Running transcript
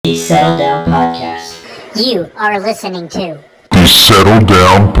Settle Down Podcast. You are listening to the Settle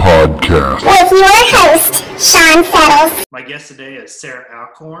Down Podcast with your host, Sean Settles. My guest today is Sarah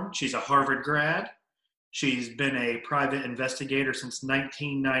Alcorn. She's a Harvard grad. She's been a private investigator since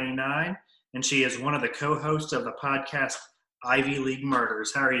 1999, and she is one of the co-hosts of the podcast Ivy League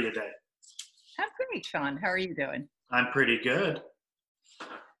Murders. How are you today? I'm great, Sean. How are you doing? I'm pretty good.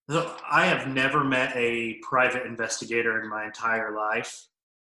 So, I have never met a private investigator in my entire life.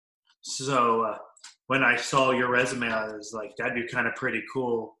 So when I saw your resume, I was like, that'd be kind of pretty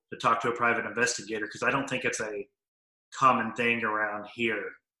cool to talk to a private investigator, because I don't think it's a common thing around here.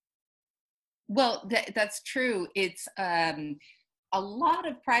 Well, that's true. It's a lot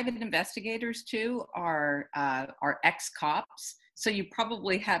of private investigators too are ex-cops, so you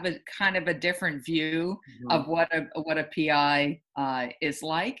probably have a kind of a different view of what a PI is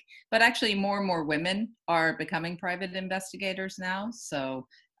like. But actually, more and more women are becoming private investigators now. So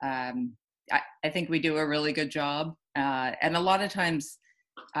I think we do a really good job, and a lot of times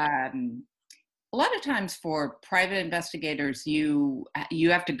for private investigators, you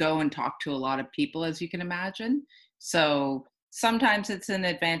have to go and talk to a lot of people, as you can imagine. So sometimes it's an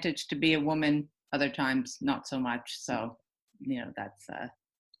advantage to be a woman, other times not so much. So, that's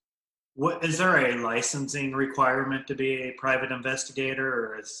What is there a licensing requirement to be a private investigator,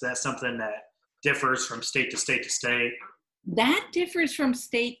 or is that something that differs from state to state to state? That differs from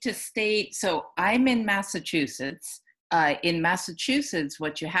state to state. So I'm in Massachusetts. In Massachusetts,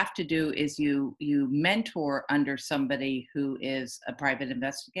 what you have to do is you mentor under somebody who is a private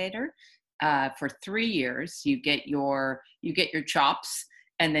investigator for 3 years. You get your chops,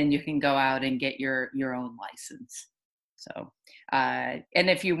 and then you can go out and get your own license. So, and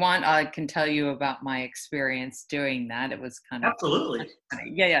if you want, I can tell you about my experience doing that. It was kind of absolutely.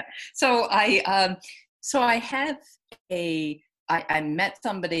 Yeah. So I met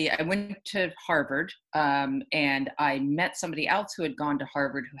somebody. I went to Harvard, and I met somebody else who had gone to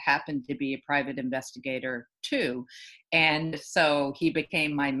Harvard who happened to be a private investigator too. And so he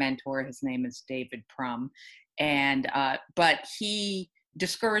became my mentor. His name is David Prum. And, but he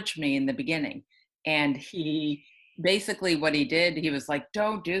discouraged me in the beginning. And basically what he did, he was like,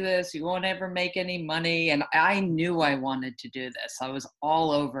 don't do this. You won't ever make any money. And I knew I wanted to do this. I was all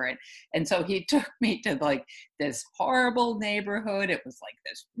over it. And so he took me to like this horrible neighborhood. It was like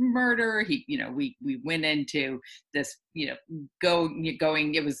this murder. We went into this, it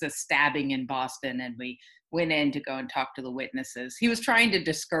was this stabbing in Boston, and we went in to go and talk to the witnesses. He was trying to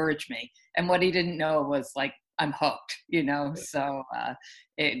discourage me. And what he didn't know was like, I'm hooked, So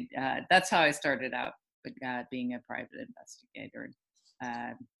that's how I started out. Being a private investigator.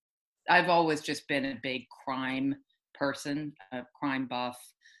 I've always just been a big crime person, a crime buff.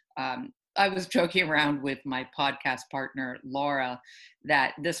 I was joking around with my podcast partner, Laura,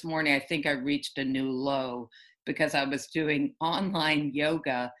 that this morning I think I reached a new low because I was doing online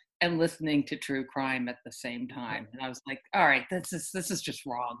yoga and listening to true crime at the same time. And I was like, all right, this is just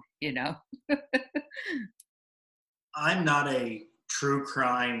wrong, I'm not a true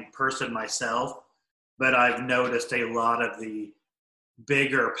crime person myself, but I've noticed a lot of the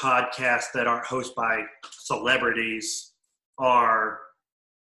bigger podcasts that aren't hosted by celebrities are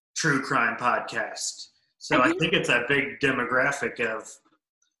true crime podcasts. So I think it's a big demographic of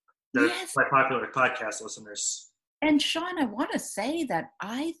the popular podcast listeners. And Sean, I want to say that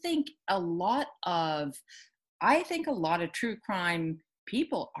I think a lot of true crime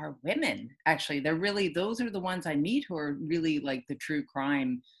people are women. Actually, those are the ones I meet who are really like the true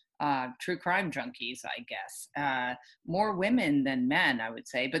crime junkies, I guess. More women than men, I would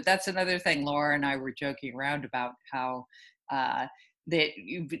say. But that's another thing. Laura and I were joking around about how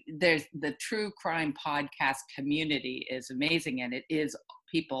there's the true crime podcast community is amazing, and it is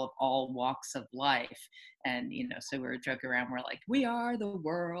people of all walks of life. And, so we were joking around, we're like, we are the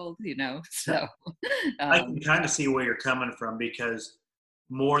world, so. I can kind of see where you're coming from, because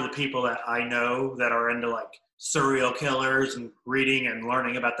more of the people that I know that are into like serial killers and reading and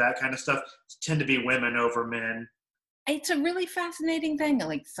learning about that kind of stuff tend to be women over men. It's a really fascinating thing.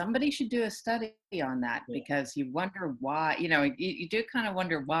 Like, somebody should do a study on that, because you wonder why, you do kind of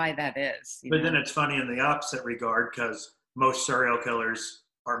wonder why that is. But then it's funny in the opposite regard, because most serial killers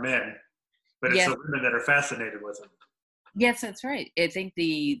are men, but it's the women that are fascinated with them. Yes, that's right. I think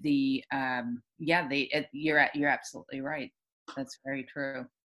you're absolutely right. That's very true.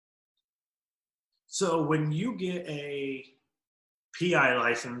 So when you get a PI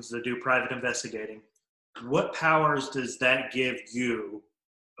license to do private investigating, what powers does that give you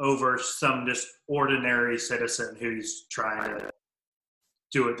over some just ordinary citizen who's trying to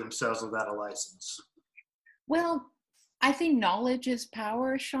do it themselves without a license? Well, I think knowledge is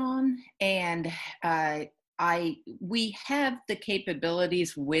power, Sean, and we have the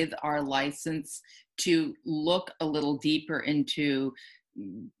capabilities with our license to look a little deeper into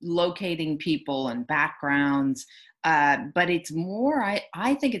locating people and backgrounds. But it's more,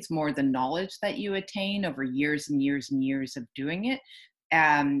 I think it's more the knowledge that you attain over years and years and years of doing it.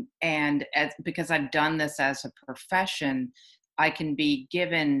 Because I've done this as a profession, I can be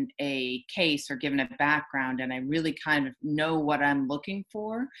given a case or given a background, and I really kind of know what I'm looking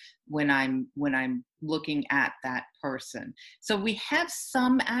for when I'm looking at that person. So we have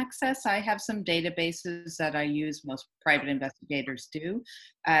some access. I have some databases that I use. Most private investigators do,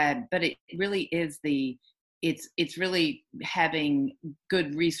 but it really is it's really having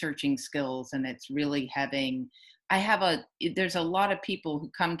good researching skills, and it's really having. There's a lot of people who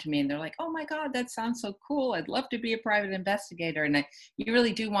come to me and they're like, oh my God, that sounds so cool. I'd love to be a private investigator. And you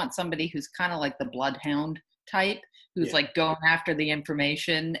really do want somebody who's kind of like the bloodhound type, who's like going after the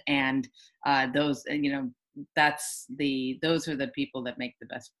information. And those are the people that make the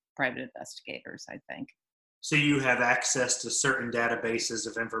best private investigators, I think. So you have access to certain databases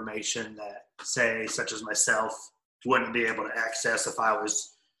of information that, say, such as myself, wouldn't be able to access if I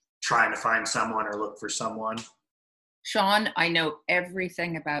was trying to find someone or look for someone? Sean, I know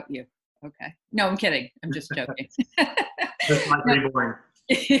everything about you. Okay. No, I'm kidding. I'm just joking. This might be boring.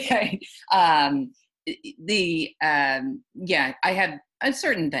 Okay. I have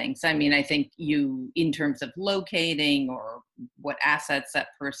certain things. I mean, I think you, in terms of locating or what assets that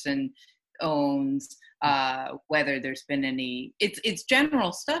person owns, whether there's been any, it's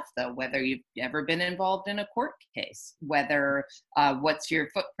general stuff though, whether you've ever been involved in a court case, whether, what's your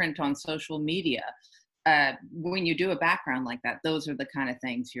footprint on social media. When you do a background like that, those are the kind of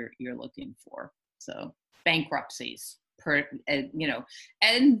things you're looking for. So bankruptcies, and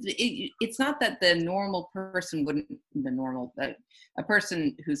it's not that the normal person a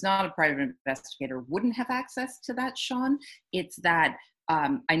person who's not a private investigator wouldn't have access to that, Sean. It's that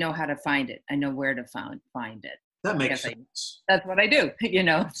I know how to find it. I know where to find it. That makes sense. That's what I do,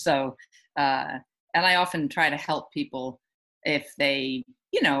 So, and I often try to help people if they,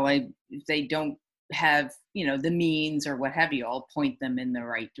 if they don't have the means or what have you. I'll point them in the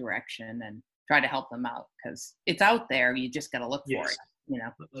right direction and try to help them out, because it's out there. You just got to look for it.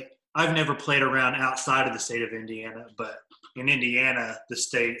 Like, I've never played around outside of the state of Indiana, but in Indiana, the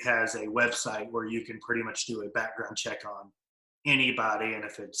state has a website where you can pretty much do a background check on anybody, and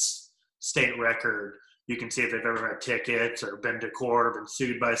if it's state record, you can see if they've ever had tickets or been to court, been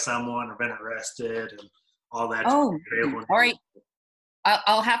sued by someone, or been arrested, and all that. Oh, all right.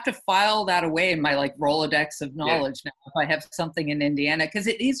 I'll have to file that away in my Rolodex of knowledge now if I have something in Indiana, because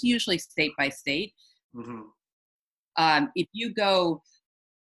it is usually state by state. Mm-hmm. If you go,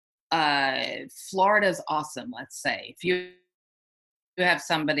 Florida's awesome. Let's say if you have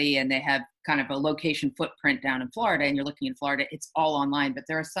somebody and they have kind of a location footprint down in Florida and you're looking in Florida, it's all online. But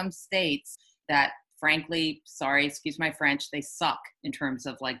there are some states that, frankly, sorry, excuse my French, they suck in terms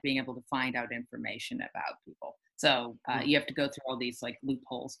of being able to find out information about people. So you have to go through all these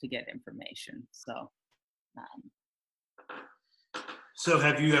loopholes to get information. So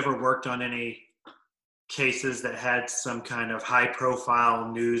have you ever worked on any cases that had some kind of high profile,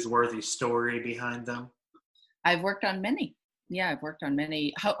 newsworthy story behind them? I've worked on many. Yeah, I've worked on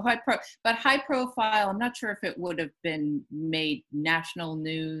many. But high profile, I'm not sure if it would have been made national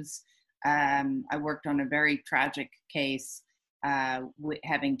news. I worked on a very tragic case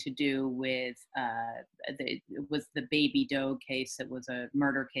having to do with it was the baby doe case. It was a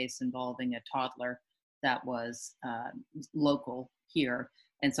murder case involving a toddler that was local here,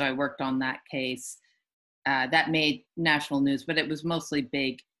 and so I worked on that case. That made national news, but it was mostly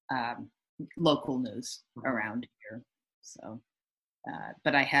big local news around here. So,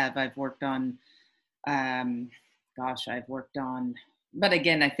 but I've worked on, I've worked on. But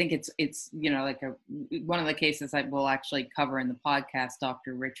again, I think it's one of the cases I will actually cover in the podcast,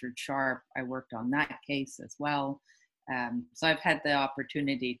 Dr. Richard Sharp. I worked on that case as well. So I've had the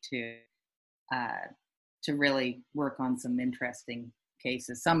opportunity to really work on some interesting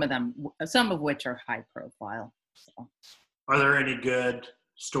cases, some of which are high profile. So. Are there any good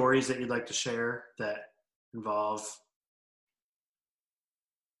stories that you'd like to share that involve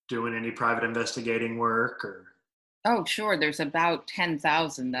doing any private investigating work or? Oh, sure. There's about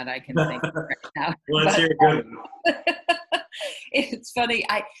 10,000 that I can think of right now. Well, let's hear a good one. It's funny.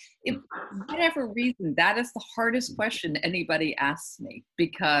 For whatever reason, that is the hardest question anybody asks me,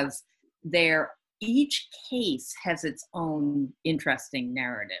 because each case has its own interesting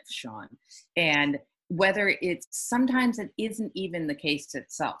narrative, Sean. And sometimes it isn't even the case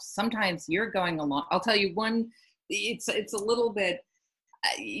itself. Sometimes you're going along. I'll tell you one it's a little bit,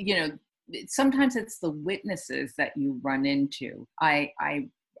 you know, sometimes it's the witnesses that you run into. I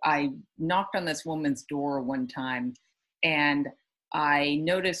knocked on this woman's door one time, and I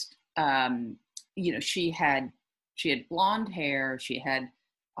noticed, you know, she had blonde hair, she had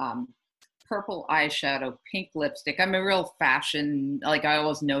purple eyeshadow, pink lipstick. I'm a real fashion, like I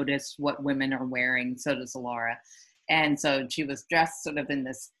always notice what women are wearing. So does Laura. And so she was dressed sort of in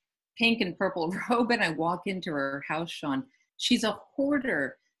this pink and purple robe, and I walk into her house, Sean. She's a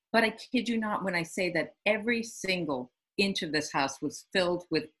hoarder, but I kid you not when I say that every single inch of this house was filled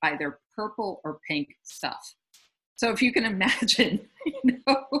with either purple or pink stuff. So if you can imagine, you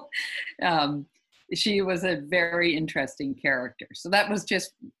know, she was a very interesting character. So that was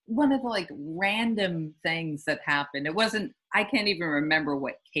just one of the like random things that happened. It wasn't, I can't even remember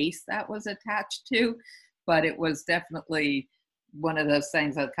what case that was attached to, but it was definitely one of those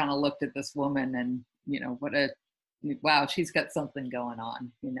things. I kind of looked at this woman and, you know, wow, she's got something going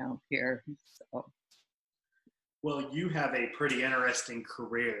on, you know, here. So. Well, you have a pretty interesting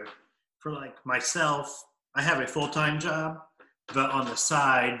career. For like myself, I have a full-time job, but on the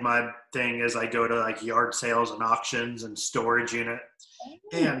side, my thing is I go to like yard sales and auctions and storage unit.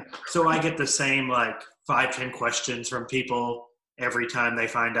 And so I get the same like 5-10 questions from people every time they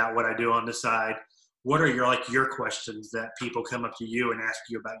find out what I do on the side. What are your questions that people come up to you and ask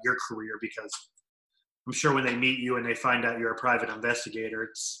you about your career? Because I'm sure when they meet you and they find out you're a private investigator,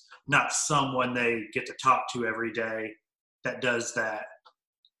 it's not someone they get to talk to every day that does that,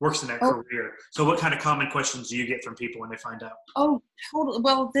 works in that career. So what kind of common questions do you get from people when they find out? Oh, totally.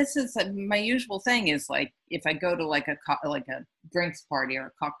 Well, this is my usual thing is like, if I go to like a drinks party or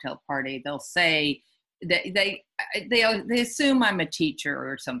a cocktail party, they'll say that they assume I'm a teacher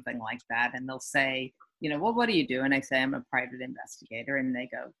or something like that. And they'll say, you know, well, what do you do? And I say, I'm a private investigator. And they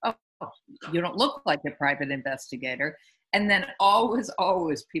go, oh, you don't look like a private investigator. And then always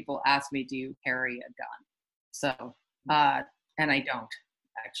people ask me, do you carry a gun? So, and I don't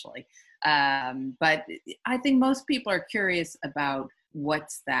actually. But I think most people are curious about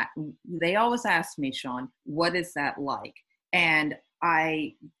what's that. They always ask me, Sean, what is that like? And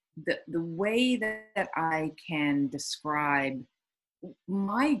the way that I can describe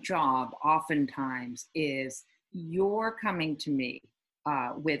my job oftentimes is you're coming to me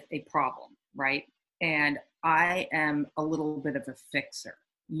with a problem, right? And I am a little bit of a fixer.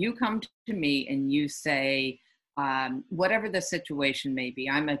 You come to me and you say, whatever the situation may be,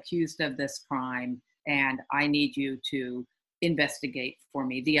 I'm accused of this crime and I need you to investigate for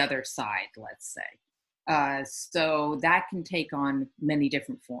me the other side, let's say. So that can take on many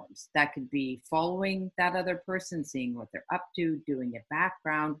different forms. That could be following that other person, seeing what they're up to, doing a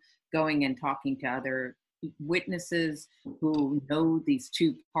background, going and talking to other witnesses who know these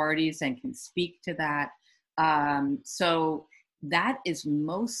two parties and can speak to that. So that is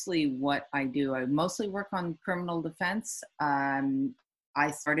mostly what I do. I mostly work on criminal defense.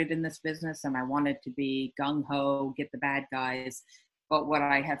 I started in this business and I wanted to be gung-ho, get the bad guys. But what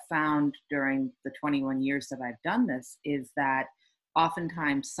I have found during the 21 years that I've done this is that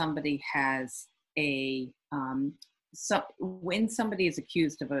oftentimes somebody has when somebody is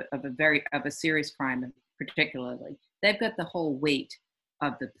accused of a serious crime, particularly, they've got the whole weight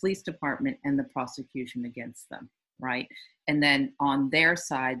of the police department and the prosecution against them, right? And then on their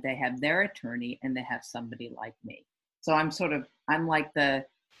side, they have their attorney and they have somebody like me. So I'm like their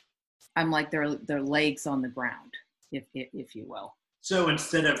legs on the ground, if you will. So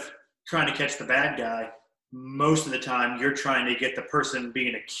instead of trying to catch the bad guy, most of the time you're trying to get the person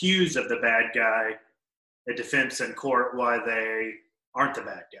being accused of the bad guy a defense in court why they aren't the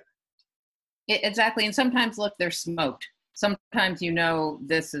bad guy. Exactly. And sometimes, look, they're smoked. Sometimes, you know,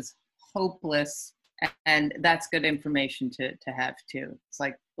 this is hopeless, and that's good information to have too. It's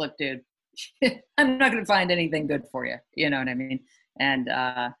like, look, dude, I'm not going to find anything good for you. You know what I mean? And,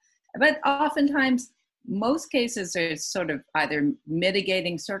 but oftentimes, most cases are sort of either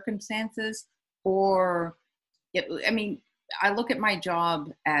mitigating circumstances or, I look at my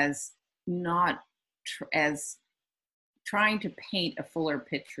job as not as trying to paint a fuller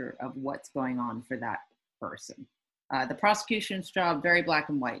picture of what's going on for that person. The prosecution's job, very black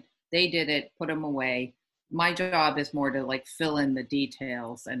and white. They did it, put them away. My job is more to like fill in the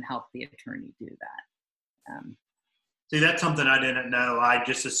details and help the attorney do that. See, that's something I didn't know. I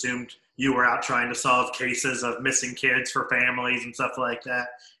just assumed you were out trying to solve cases of missing kids for families and stuff like that.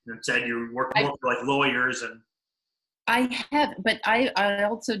 And instead you work more for like lawyers. And I have, but I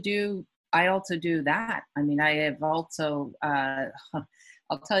also do that. I mean, I have also,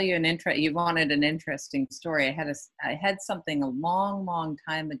 I'll tell you you wanted an interesting story. I had something a long, long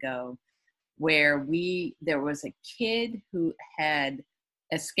time ago where there was a kid who had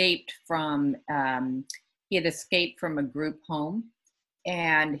escaped from a group home,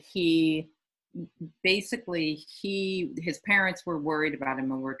 and his parents were worried about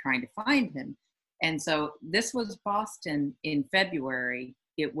him and were trying to find him. And so this was Boston in February.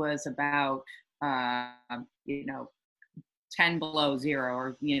 It was about 10 below zero,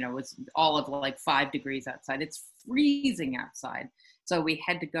 or it's all of like 5 degrees outside. It's freezing outside. So we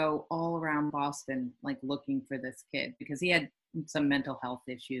had to go all around Boston, like looking for this kid, because he had some mental health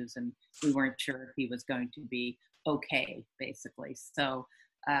issues and we weren't sure if he was going to be okay, basically. So,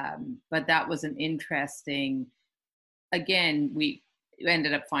 but that was an interesting, again, we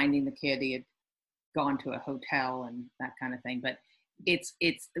ended up finding the kid. He had gone to a hotel and that kind of thing. But it's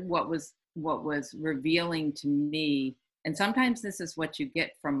what was revealing to me, and sometimes this is what you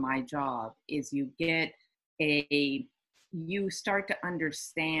get from my job, is you start to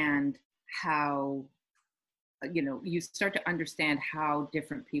understand how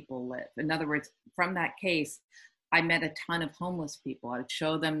different people live. In other words, from that case, I met a ton of homeless people. I would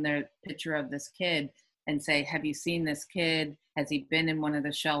show them their picture of this kid and say, have you seen this kid? Has he been in one of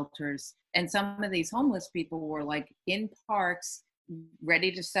the shelters? And some of these homeless people were like in parks,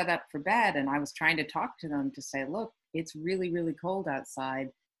 ready to set up for bed. And I was trying to talk to them to say, look, it's really, really cold outside.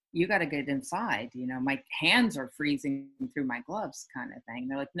 You got to get inside. My hands are freezing through my gloves, kind of thing.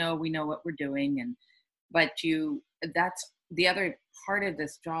 They're like, no, we know what we're doing. But that's the other part of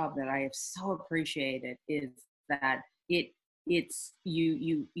this job that I have so appreciated, is that it's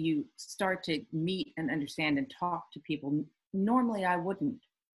you start to meet and understand and talk to people. Normally I wouldn't,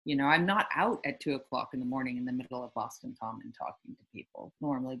 I'm not out at 2:00 in the morning in the middle of Boston Common talking to people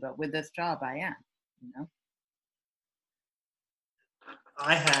normally, but with this job I am.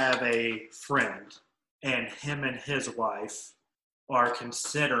 I have a friend, and him and his wife are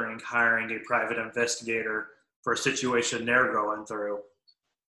considering hiring a private investigator for a situation they're going through.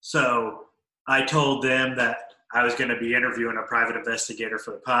 So I told them that I was going to be interviewing a private investigator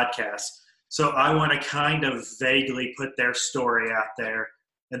for the podcast. So I want to kind of vaguely put their story out there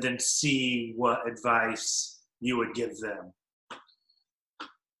and then see what advice you would give them.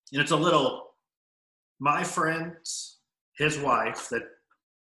 And it's my friend, his wife, that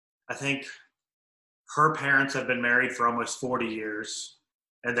I think her parents have been married for almost 40 years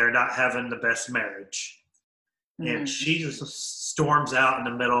and they're not having the best marriage. Mm-hmm. And she just storms out in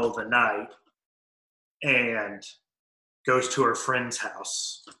the middle of the night and goes to her friend's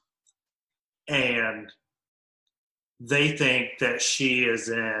house. And they think that she is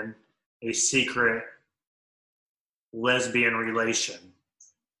in a secret lesbian relation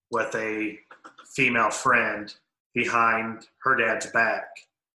with a female friend behind her dad's back.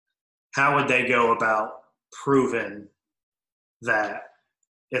 How would they go about proving that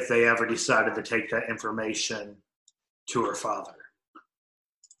if they ever decided to take that information to her father?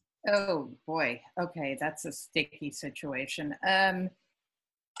 Oh boy. Okay. That's a sticky situation.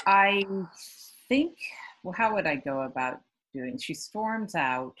 I think, well, how would I go about doing? She storms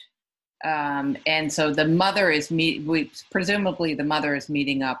out. And so the mother is presumably the mother is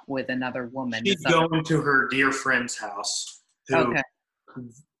meeting up with another woman. She's going to her dear friend's house, who, okay.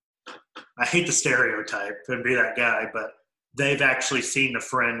 I hate the stereotype and be that guy, but they've actually seen the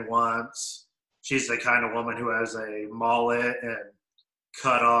friend once. She's the kind of woman who has a mullet and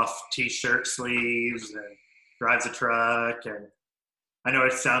cut off t-shirt sleeves and drives a truck. And I know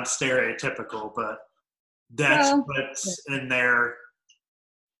it sounds stereotypical, but that's what's in their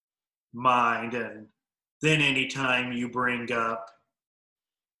mind. And then anytime you bring up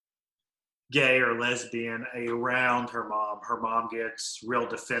gay or lesbian around her mom gets real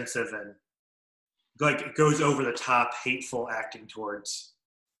defensive and like it goes over the top, hateful acting towards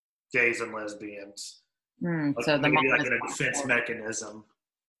gays and lesbians. So the mom like in a defense mechanism.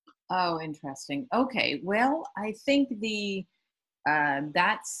 Oh, interesting. Okay, well, I think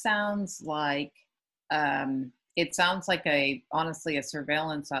that sounds like it sounds like honestly a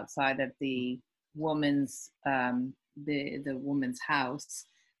surveillance outside of the woman's the woman's house,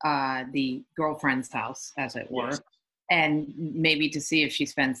 the girlfriend's house, as it were, yes. And maybe to see if she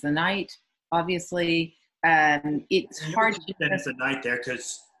spends the night. Obviously, it's hard to spend the night there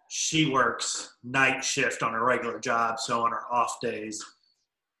because she works night shift on a regular job. So on her off days,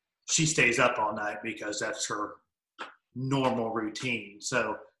 she stays up all night because that's her normal routine.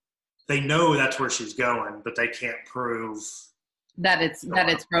 So they know that's where she's going, but they can't prove that it's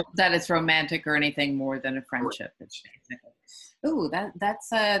romantic or anything more than a friendship. Ooh, that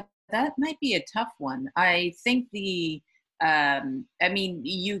might be a tough one. I think you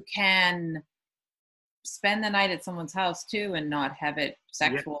can spend the night at someone's house too and not have it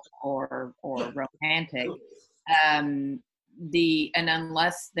sexual or romantic.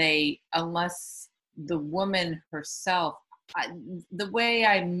 Unless the woman herself, the way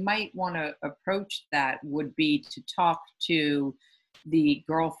I might want to approach that would be to talk to the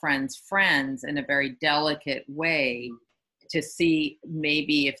girlfriend's friends in a very delicate way to see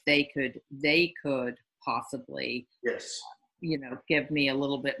maybe if they could possibly, Yes, give me a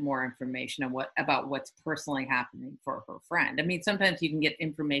little bit more information on about what's personally happening for her friend. I mean, sometimes you can get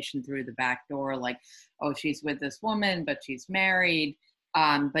information through the back door, like, oh, she's with this woman, but she's married.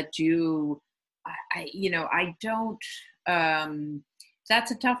 But I don't,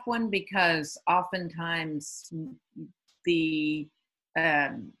 that's a tough one because oftentimes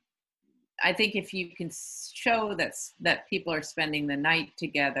I think if you can show that people are spending the night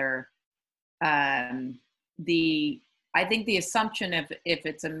together, I think the assumption if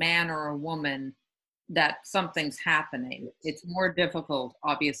it's a man or a woman that something's happening, it's more difficult,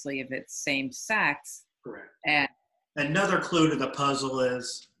 obviously, if it's same sex. correct. And another clue to the puzzle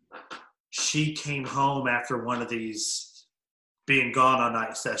is she came home after one of these being gone on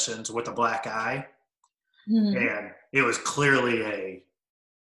night sessions with a black eye. And it was clearly a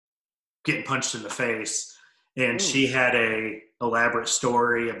getting punched in the face. And she had a elaborate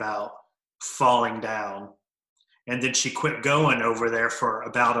story about falling down. And then she quit going over there for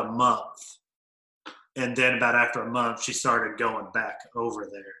about a month. And then about after a month, she started going back over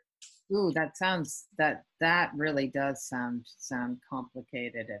there. Ooh, that really does sound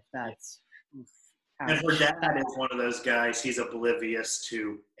complicated if that's. And her dad is one of those guys, he's oblivious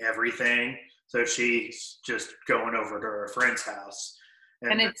to everything. So she's just going over to her friend's house.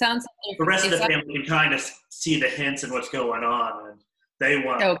 And it sounds like the rest of the family can kind of see the hints and what's going on. And they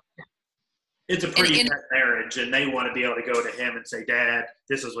want, it's a pretty bad marriage, and they want to be able to go to him and say, Dad,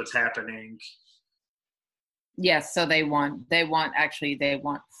 this is what's happening. Yes, so they want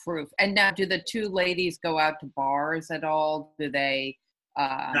proof. And now, do the two ladies go out to bars at all? Do they?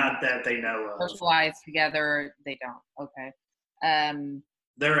 Not that they know of. Socialize together? They don't. Okay.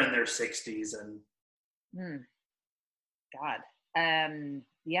 They're in their 60s and. God.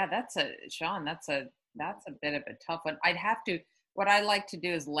 Yeah, that's a bit of a tough one. What I like to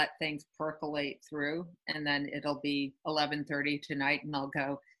do is let things percolate through, and then it'll be 11:30 tonight, and I'll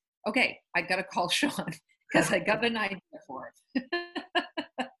go, okay, I got to call Sean because I got an idea for it.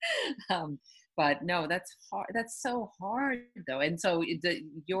 But no, that's hard. That's so hard though. And so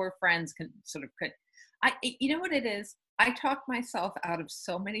your friends can sort of you know what it is? I talk myself out of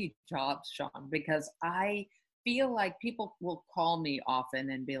so many jobs, Sean, because I feel like people will call me often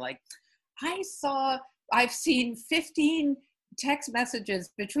and be like, I've seen 15 text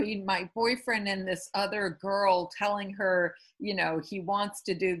messages between my boyfriend and this other girl telling her, he wants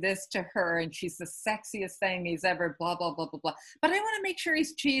to do this to her and she's the sexiest thing he's ever, blah, blah, blah, blah, blah. But I want to make sure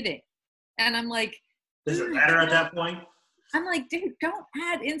he's cheating. And I'm like, does it matter at that point? I'm like, dude, don't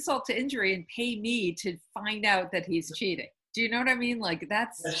add insult to injury and pay me to find out that he's cheating. Do you know what I mean? Like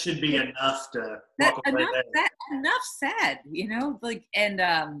that should be enough to walk away there. Enough said,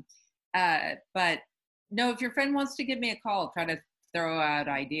 but no, if your friend wants to give me a call, try to throw out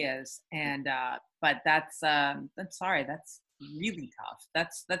ideas. And but I'm sorry, that's really tough.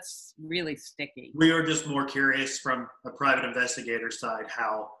 That's really sticky. We were just more curious from a private investigator side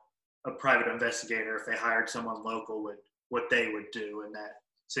how a private investigator, if they hired someone local, what they would do in that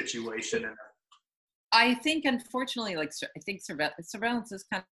situation. And I think, unfortunately, surveillance is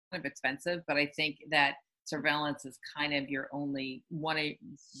kind of expensive, but I think that surveillance is kind of your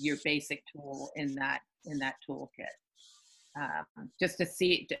basic tool in that toolkit, just to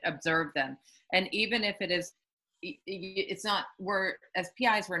observe them. And even if it's not, as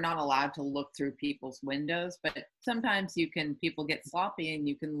PIs, we're not allowed to look through people's windows, but sometimes people get sloppy and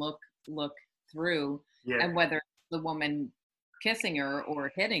you can look through, and whether the woman kissing her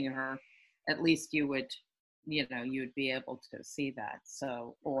or hitting her, at least you would be able to see that.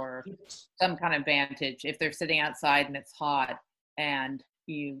 So, or some kind of vantage if they're sitting outside and it's hot and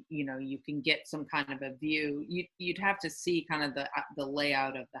you can get some kind of a view. You'd have to see kind of the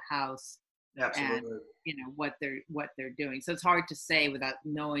layout of the house. Absolutely. And what they're doing. So it's hard to say without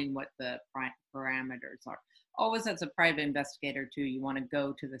knowing what the parameters are. Always, as a private investigator too, you want to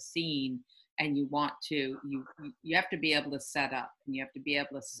go to the scene and you have to be able to set up, and you have to be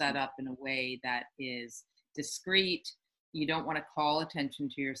able to set up in a way that is discreet. You don't want to call attention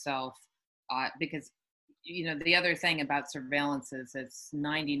to yourself, because the other thing about surveillance is it's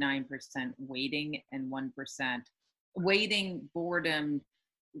 99% waiting and 1% waiting, boredom.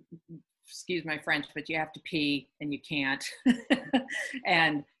 Excuse my French, but you have to pee and you can't.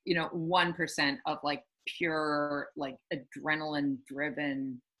 And 1% of like pure, like adrenaline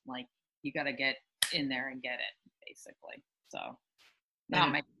driven, like you got to get in there and get it, basically. So not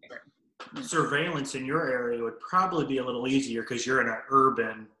And my favorite. surveillance in your area would probably be a little easier because you're in an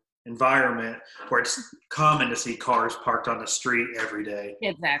urban environment where it's common to see cars parked on the street every day.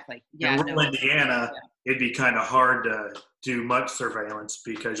 Exactly. Yeah. In rural Indiana, yeah. it'd be kind of hard to do much surveillance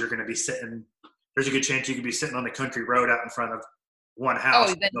because you're going to be sitting. There's a good chance you could be sitting on the country road out in front of one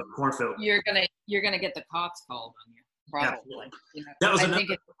house in a cornfield. You're gonna get the cops called on you, probably. You know, That was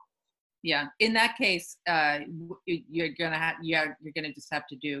yeah. In that case, you're gonna just have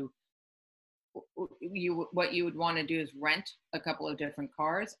to do what you would want to do is rent a couple of different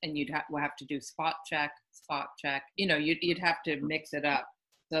cars, and will have to do spot check. You know, you'd have to mix it up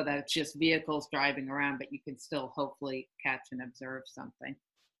so that it's just vehicles driving around, but you can still hopefully catch and observe something.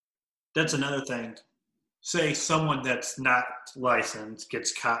 That's another thing. Say someone that's not licensed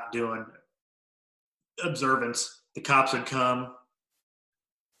gets caught doing observance, the cops would come.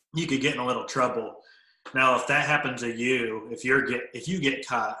 You could get in a little trouble. Now, if that happens to you, if you get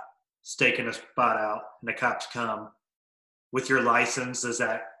caught staking a spot out and the cops come with your license, does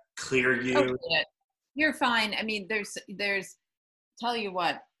that clear you? Oh, yeah. You're fine. I mean, there's tell you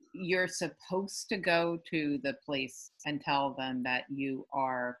what, you're supposed to go to the police and tell them that you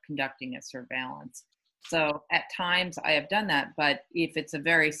are conducting a surveillance. So at times I have done that, but if it's a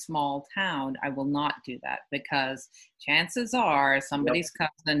very small town, I will not do that because chances are somebody's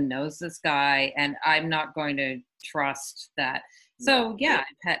cousin knows this guy and I'm not going to trust that. So yeah,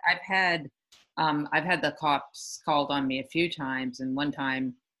 I've had the cops called on me a few times, and one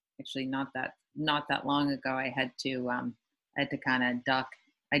time, actually not that long ago, I had to kind of duck.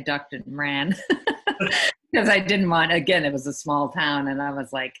 I ducked and ran because I didn't want. Again, it was a small town, and I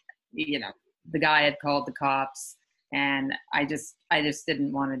was like, you know, the guy had called the cops, and I just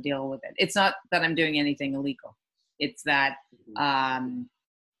didn't want to deal with it. It's not that I'm doing anything illegal. It's that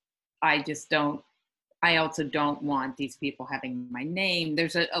I just don't. I also don't want these people having my name.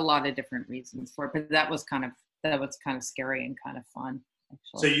 There's a lot of different reasons for it, but that was kind of scary and kind of fun.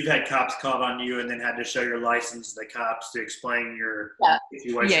 Actually. So you've had cops called on you and then had to show your license to the cops to explain your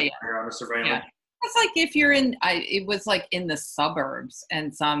situation on a surveillance. Yeah. It's like if you're it was like in the suburbs,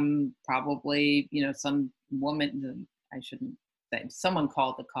 and some probably, you know, some woman, I shouldn't say, someone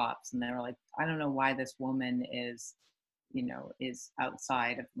called the cops and they were like, I don't know why this woman is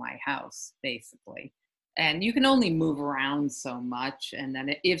outside of my house, basically. And you can only move around so much. And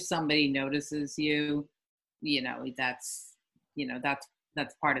then if somebody notices you, that's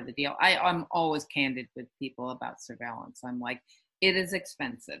part of the deal. I'm always candid with people about surveillance. I'm like, it is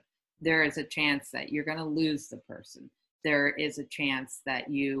expensive. There is a chance that you're going to lose the person. There is a chance that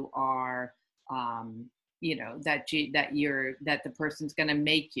you are, that the person's going to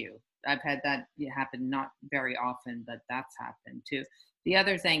make you. I've had that happen, not very often, but that's happened too. The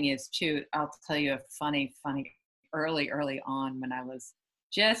other thing is too, I'll tell you a funny, early on when I was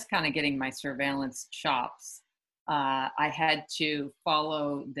just kind of getting my surveillance chops, I had to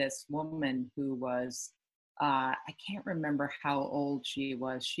follow this woman who was, I can't remember how old she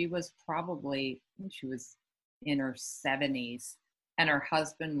was. She was probably, I think she was in her 70s, and her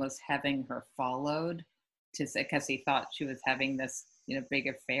husband was having her followed because he thought she was having this, big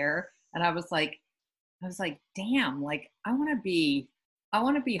affair. And I was like, damn, like I want to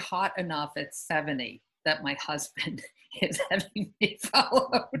be hot enough at 70 that my husband is having me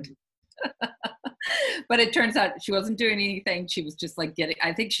followed. But it turns out she wasn't doing anything. She was just like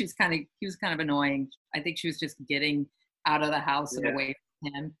I think he was kind of annoying. I think she was just getting out of the house and away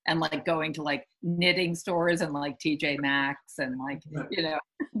from him, and like going to like knitting stores and like TJ Maxx and like,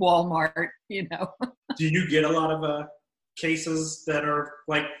 Walmart, Do you get a lot of cases that are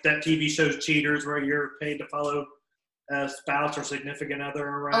like that TV shows Cheaters where you're paid to follow a spouse or significant other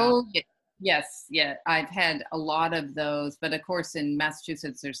around? Oh, yes. Yeah. I've had a lot of those, but of course in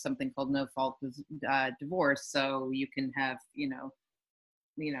Massachusetts, there's something called no fault divorce. So you can have,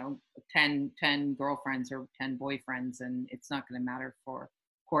 10 girlfriends or 10 boyfriends, and it's not going to matter for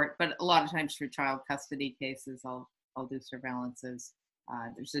court. But a lot of times for child custody cases, I'll do surveillances.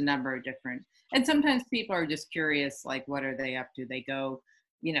 There's a number of different, and sometimes people are just curious, like, what are they up to? They go,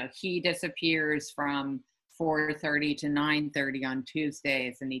 he disappears from 4:30 to 9:30 on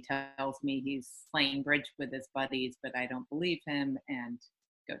Tuesdays, and he tells me he's playing bridge with his buddies, but I don't believe him, and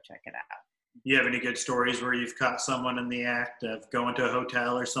go check it out. You have any good stories where you've caught someone in the act of going to a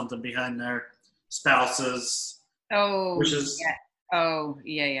hotel or something behind their spouses? Yeah. Oh,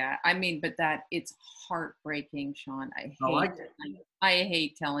 yeah. I mean, but it's heartbreaking, Sean. I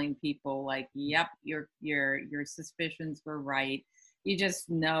hate telling people like, yep, your suspicions were right. You just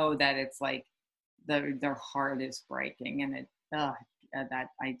know that it's like, their heart is breaking, and that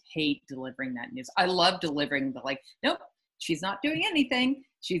I hate delivering that news. I love delivering the nope, she's not doing anything.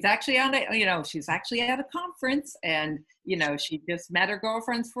 She's actually she's actually at a conference, and she just met her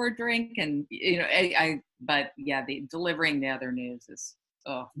girlfriends for a drink, and but yeah, delivering the other news is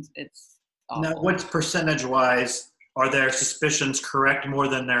it's awful. Now, what's percentage-wise? Are their suspicions correct more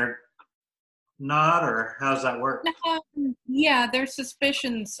than they're not, or how does that work? Yeah, their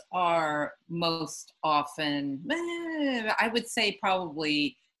suspicions are most often, I would say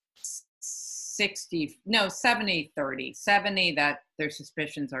probably 70, 30. 70 that their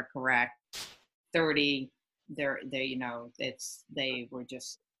suspicions are correct. 30, they were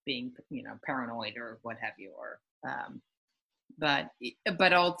just being, paranoid or what have you, or, but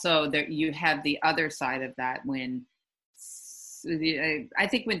also there you have the other side of that when, I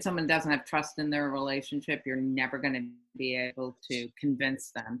think when someone doesn't have trust in their relationship, you're never going to be able to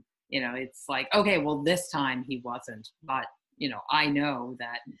convince them. It's like, okay, well, this time he wasn't, but I know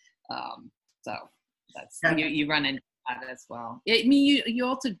that. So that's you run into that as well. I mean, you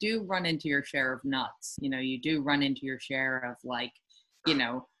also do run into your share of nuts. You do run into your share of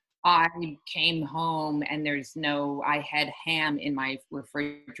I came home and I had ham in my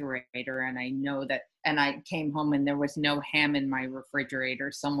refrigerator, and I know that, and I came home and there was no ham in my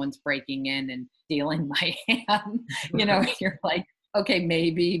refrigerator. Someone's breaking in and stealing my ham. You're like, okay,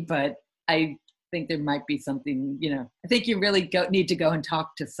 maybe, but I think there might be something, I think you really need to go and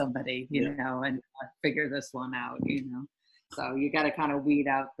talk to somebody, and figure this one out, So you got to kind of weed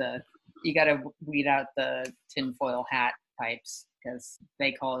out the tinfoil hat types, because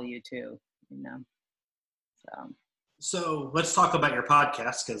they call you too, So let's talk about your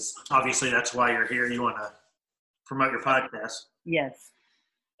podcast, because obviously that's why you're here. You want to promote your podcast. Yes.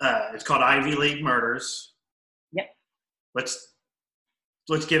 It's called Ivy League Murders. Yep. Let's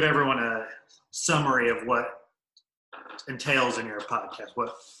give everyone a summary of what entails in your podcast.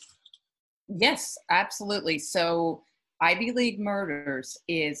 Yes, absolutely. So Ivy League Murders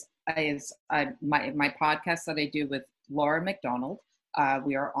is my podcast that I do with Laura McDonald.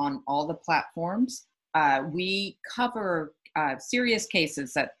 We are on all the platforms. We cover serious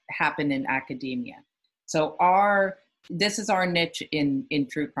cases that happen in academia. So this is our niche in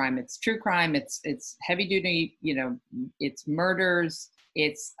true crime. It's true crime. It's heavy duty. It's murders.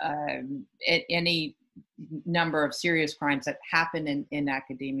 It's any number of serious crimes that happen in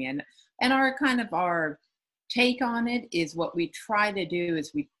academia. And our take on it is, what we try to do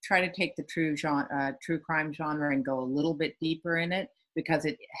is we try to take the true crime genre and go a little bit deeper in it, because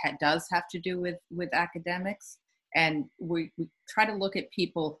it does have to do with academics. And we try to look at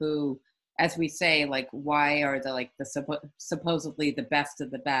people who, as we say, why are the supposedly the best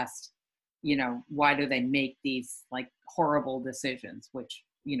of the best, why do they make these horrible decisions, which,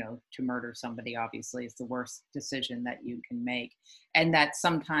 to murder somebody obviously is the worst decision that you can make. And that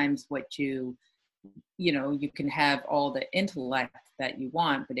sometimes you can have all the intellect that you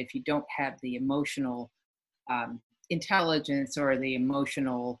want, but if you don't have the emotional intelligence or the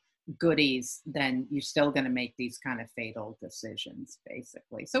emotional goodies, then you're still going to make these kind of fatal decisions,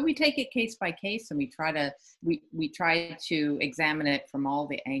 basically. So we take it case by case, and we try to examine it from all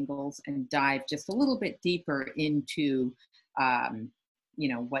the angles and dive just a little bit deeper into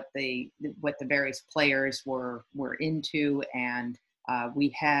what the various players were into. And we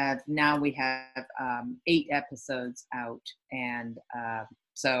have 8 episodes out, and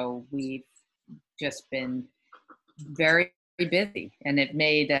so we've just been very busy, and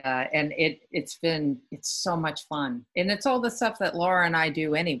it's so much fun, and it's all the stuff that Laura and I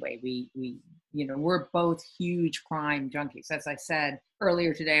do anyway. We're both huge crime junkies. As I said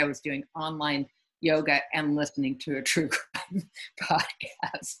earlier today, I was doing online yoga and listening to a true crime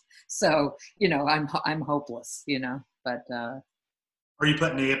podcast. So I'm hopeless, but Are you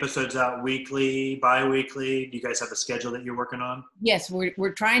putting the episodes out weekly, bi-weekly? Do you guys have a schedule that you're working on? Yes,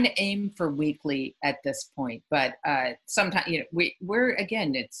 we're trying to aim for weekly at this point, but sometimes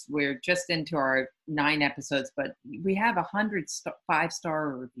we're just into our 9 episodes, but we have 100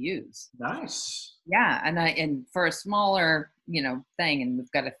 5-star reviews. Nice. Yeah, and for a smaller thing, and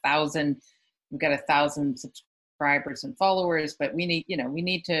we've got 1,000 subscribers and followers, but we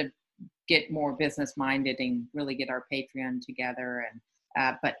need to get more business minded and really get our Patreon together. And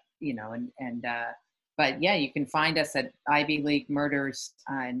but yeah, you can find us at Ivy League Murders,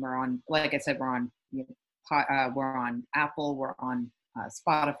 and we're on, like I said, we're on Apple, we're on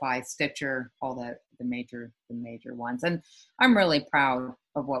Spotify, Stitcher, all the major ones. And I'm really proud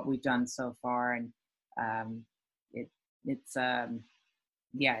of what we've done so far. And it's a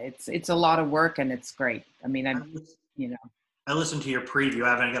lot of work, and it's great. I mean, I listened to your preview. I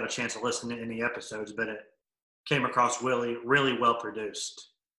haven't got a chance to listen to any episodes, but it came across really, really well produced.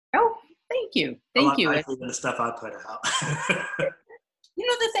 Oh, thank you. A Thank lot you. nicer than the stuff I put out.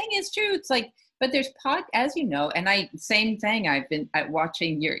 The thing is true. It's like, but there's as you know, and same thing. I've been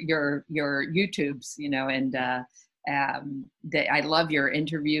watching your YouTubes, and I love your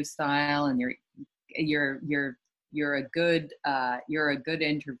interview style, and you're a good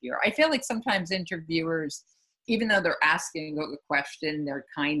interviewer. I feel like sometimes interviewers, even though they're asking a question, they're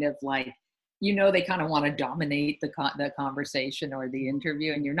kind of like, they kind of want to dominate the conversation or the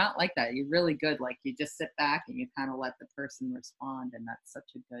interview, and you're not like that. You're really good. Like, you just sit back and you kind of let the person respond, and that's such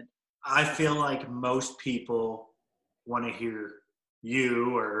a good. I feel like most people want to hear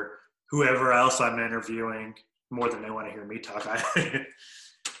you or whoever else I'm interviewing more than they want to hear me talk.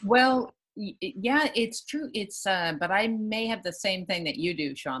 Well, yeah, it's true. It's but I may have the same thing that you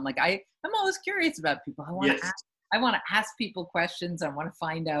do, Sean. Like, I'm always curious about people. I want to ask people questions. I want to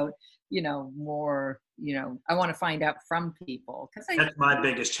find out, more. I want to find out from people, because that's my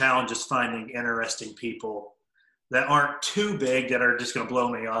biggest challenge, is finding interesting people that aren't too big, that are just going to blow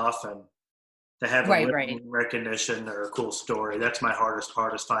me off, and to have a recognition or a cool story. That's my hardest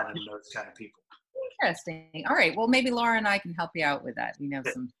part, is finding those kind of people. Interesting. All right. Well, maybe Laura and I can help you out with that.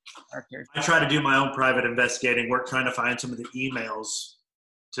 Some characters. I try to do my own private investigating work, trying to find some of the emails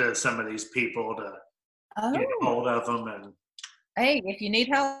to some of these people to get hold of them. And hey, if you need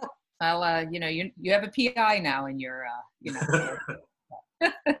help, I'll. You have a PI now in your. Do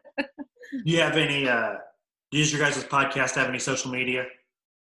you have any? Does your guys' podcast have any social media?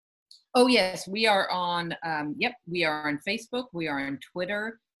 Oh yes, we are on. We are on Facebook. We are on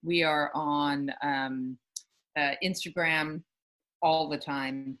Twitter. We are on Instagram all the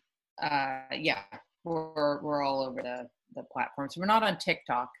time. We're all over the platforms. We're not on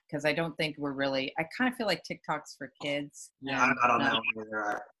TikTok, because I don't think we're really. I kind of feel like TikTok's for kids. Yeah, I don't know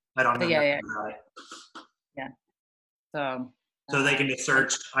either. I don't know. Yeah. So they can just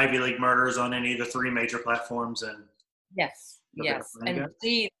search Ivy League Murders on any of the 3 major platforms, and yes, and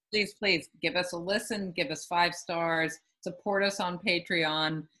please give us a listen. Give us 5 stars. Support us on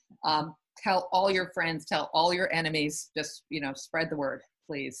Patreon. Tell all your friends. Tell all your enemies. Just spread the word,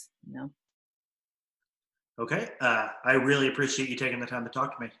 please. Okay. I really appreciate you taking the time to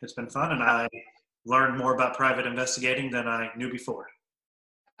talk to me. It's been fun, and I learned more about private investigating than I knew before.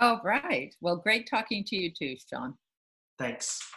 Oh, right. Well, great talking to you too, Sean. Thanks.